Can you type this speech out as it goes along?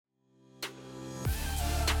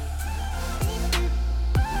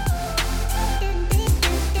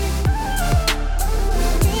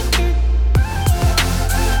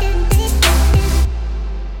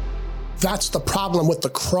that's the problem with the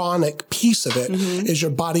chronic piece of it is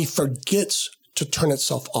your body forgets to turn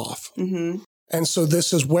itself off. And so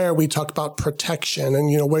this is where we talk about protection.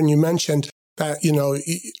 And, when you mentioned that,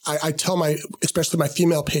 I tell especially my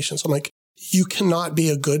female patients, I'm like, you cannot be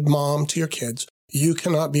a good mom to your kids. You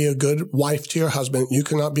cannot be a good wife to your husband. You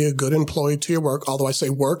cannot be a good employee to your work. Although I say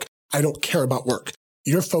work, I don't care about work.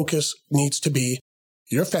 Your focus needs to be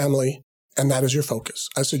your family, and that is your focus.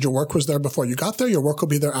 I said your work was there before you got there. Your work will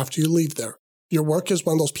be there after you leave there. Your work is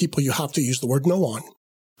one of those people you have to use the word no on,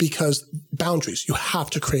 because boundaries, you have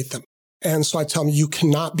to create them. And so I tell them, you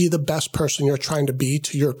cannot be the best person you're trying to be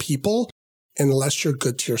to your people unless you're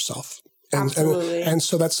good to yourself. And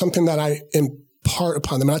so that's something that I impart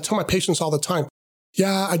upon them. And I tell my patients all the time,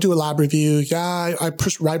 yeah, I do a lab review. Yeah, I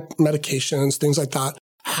prescribe medications, things like that.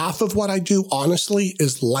 Half of what I do, honestly,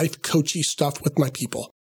 is life coachy stuff with my people.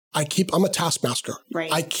 I'm a taskmaster.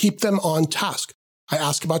 Right. I keep them on task. I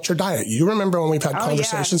ask about your diet. You remember when we've had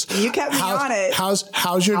conversations. Yeah. You kept me on it. How's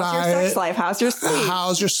your diet? How's your sex life? How's your sleep?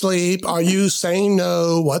 How's your sleep? Are you saying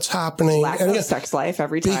no? What's happening? Lack of sex life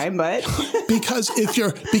every time, but because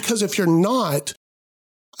if you're not,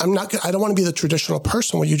 I don't want to be the traditional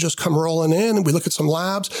person where you just come rolling in and we look at some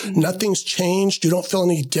labs. Nothing's changed. You don't feel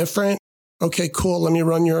any different. Okay, cool. Let me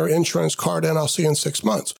run your insurance card and I'll see you in 6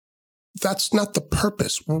 months. That's not the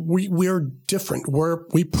purpose. We're different.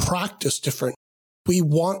 We practice different. We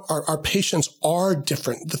want our patients are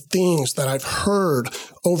different. The things that I've heard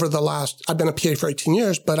over I've been a PA for 18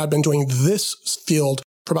 years, but I've been doing this field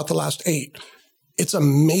for about the last 8. It's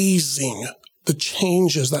amazing the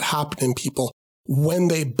changes that happen in people when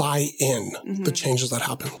they buy in, the changes that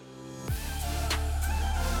happen.